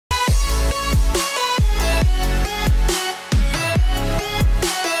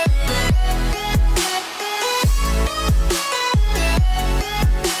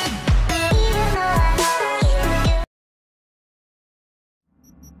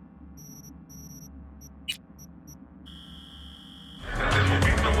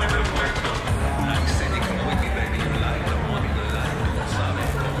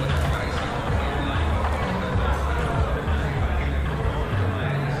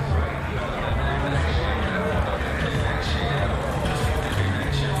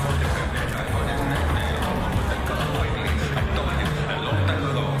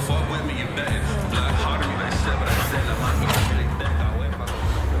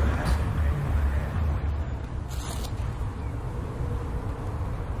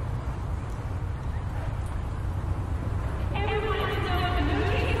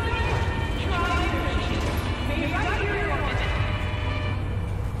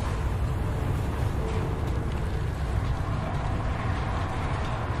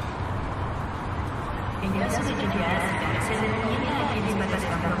de GPS, c'est l'ennemi qui dit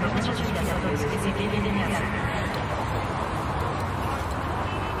Madagascar, mais je suis d'accord avec ce que c'est bien déniable.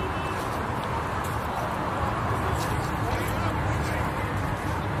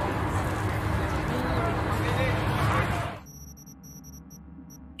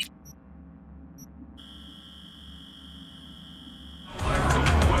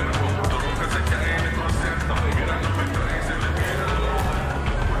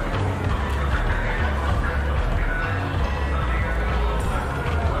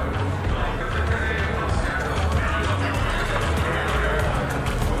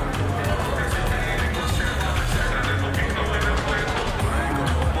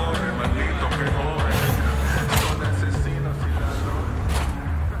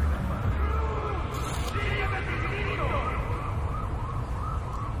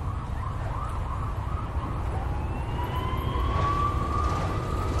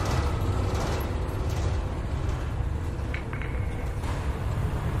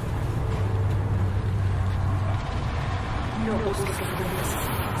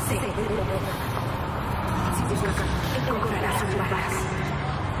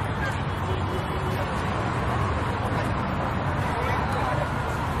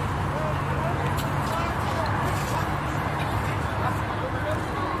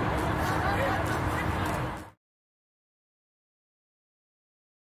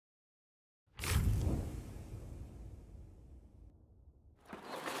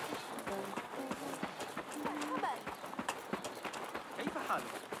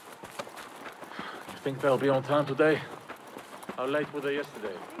 Think they'll be on time today? How late were they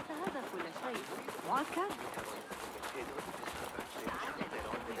yesterday?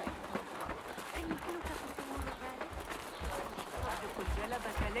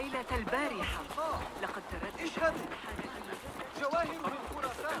 ليلة البارحة لقد تردد اشهدوا جواهر من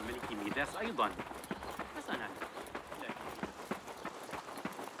خراسان الملك ميداس أيضا حسنا.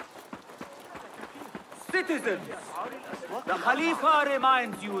 Citizens, the Khalifa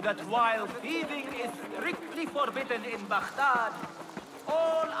reminds you that while thieving is strictly forbidden in Baghdad,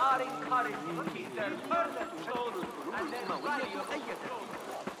 all are encouraged to keep their further shows and their right of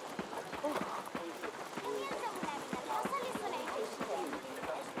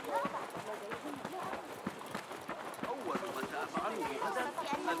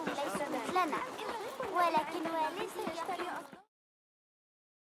ليس مثلنا ولكن وليس يشتري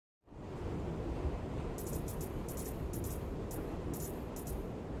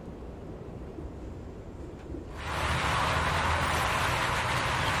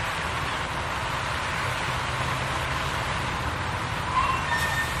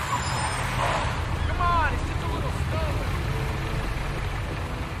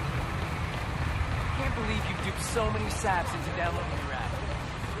so many saps into downloading Mirage.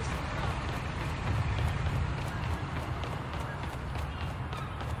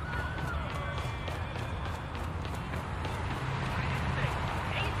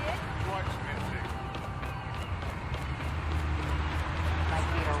 My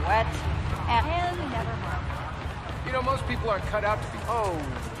feet are wet and never broke. You know, most people aren't cut out to be. Oh,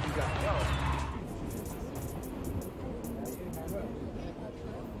 you gotta go.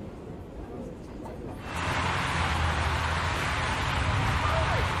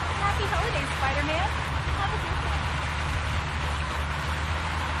 Spider-Man? Have a good one.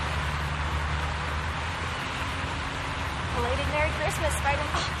 Belated Merry Christmas,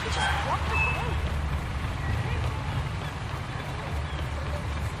 Spider-Man. Oh, he just walked away.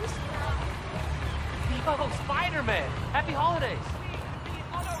 Oh, Spider-Man! Happy holidays!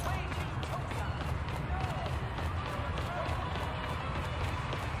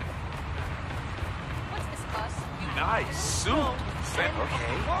 What's this bus? Nice suit. Is that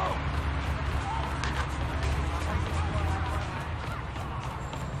okay? Whoa.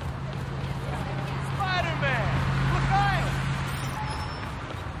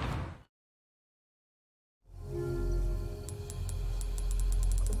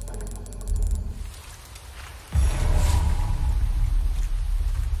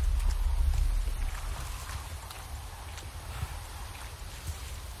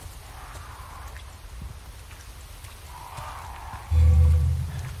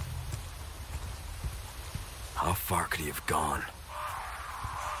 How far could he have gone?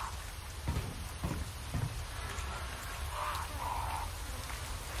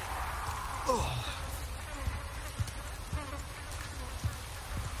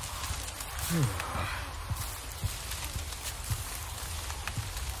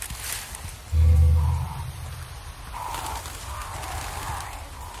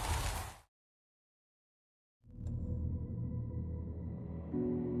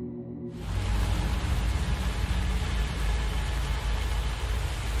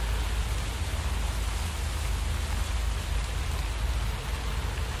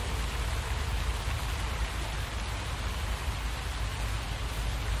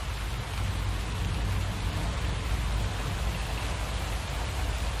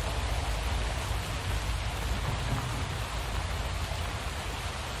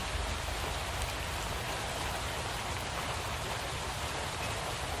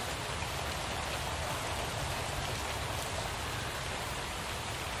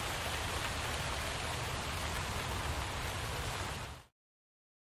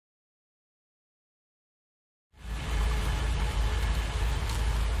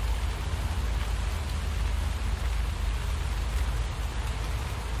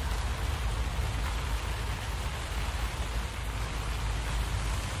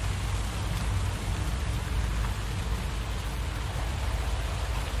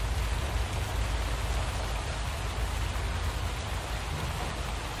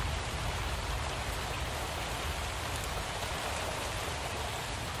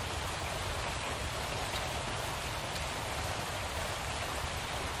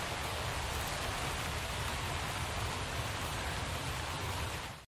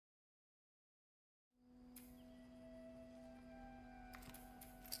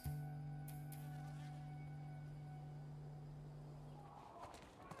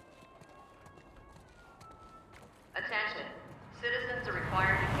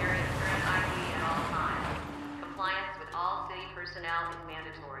 required to carry a current ID at all times. Compliance with all city personnel is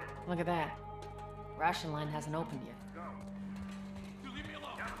mandatory. Look at that. Ration line hasn't opened yet.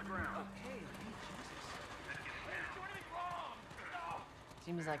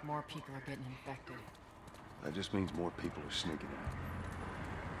 Seems like more people are getting infected. That just means more people are sneaking out.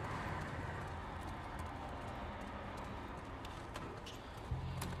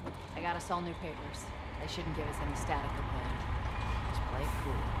 I got us all new papers. They shouldn't give us any static or pain. Just play it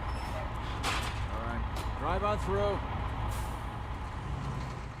cool. All right, drive on through.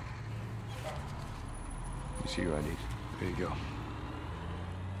 You see your ID. There you go.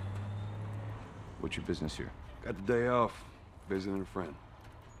 What's your business here? Got the day off. Visiting a friend.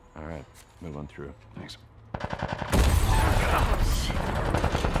 All right, move on through. Thanks.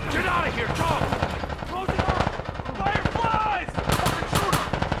 Get out of here, Tom! Close it up! Fireflies! Fucking shoot 'em!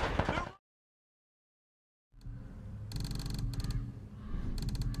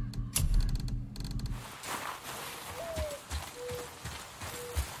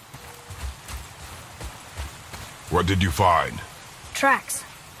 What did you find? Tracks.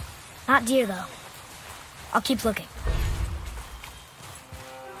 Not deer, though. I'll keep looking.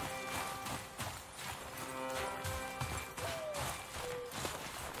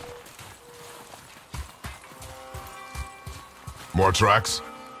 More tracks?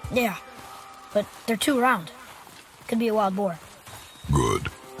 Yeah, but they're too round. Could be a wild boar. Good.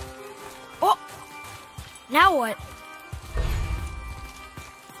 Oh! Now what?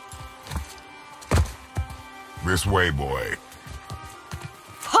 This way, boy.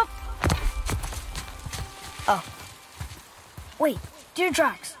 Hup! Oh. Wait, deer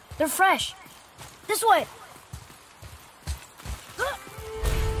tracks. They're fresh. This way!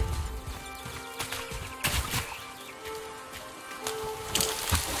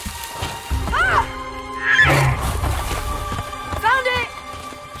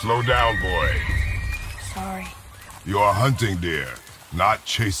 Slow down, boy. Sorry. You are hunting deer, not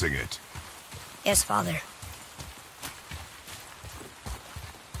chasing it. Yes, Father.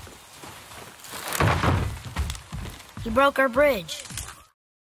 He broke our bridge.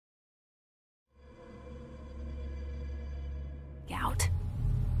 Out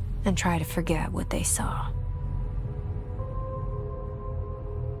and try to forget what they saw.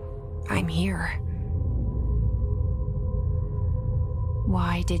 I'm here.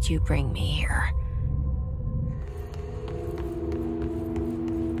 Why did you bring me here?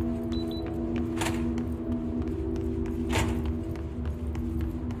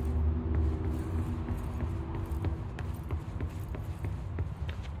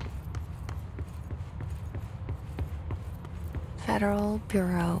 Federal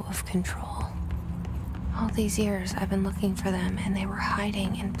Bureau of Control. All these years I've been looking for them and they were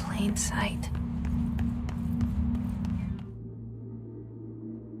hiding in plain sight.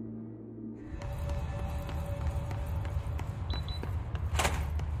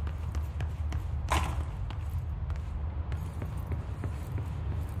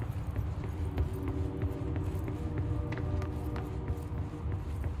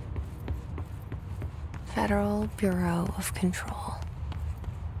 Federal Bureau of Control.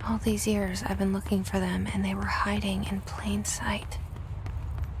 All these years I've been looking for them and they were hiding in plain sight.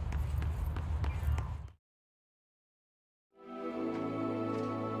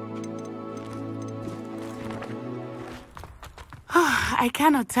 I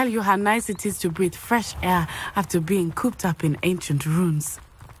cannot tell you how nice it is to breathe fresh air after being cooped up in ancient ruins.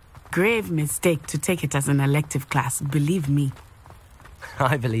 Grave mistake to take it as an elective class, believe me.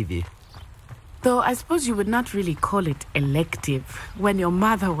 I believe you. Though I suppose you would not really call it elective when your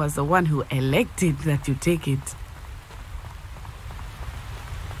mother was the one who elected that you take it.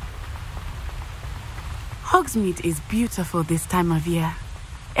 Hogsmeade is beautiful this time of year.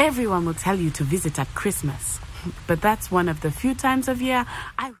 Everyone will tell you to visit at Christmas. But that's one of the few times of year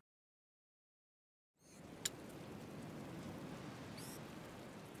I...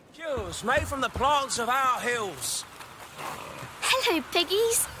 Juice made from the plants of our hills. Hello,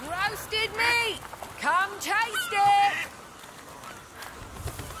 piggies. Roasted meat! Come taste it!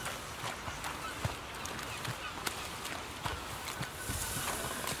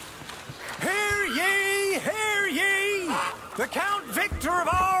 Hear ye, hear ye! The Count Victor of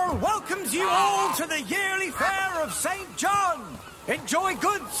Arles welcomes you all to the yearly fair of St. John. Enjoy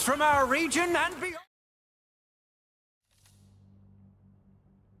goods from our region and beyond.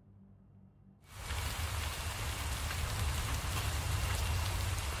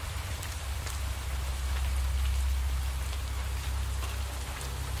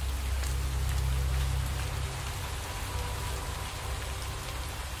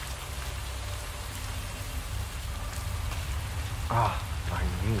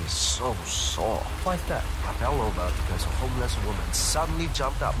 knee is so sore. Why's that? I fell over because a homeless woman suddenly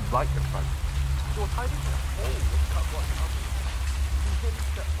jumped up right in front of me.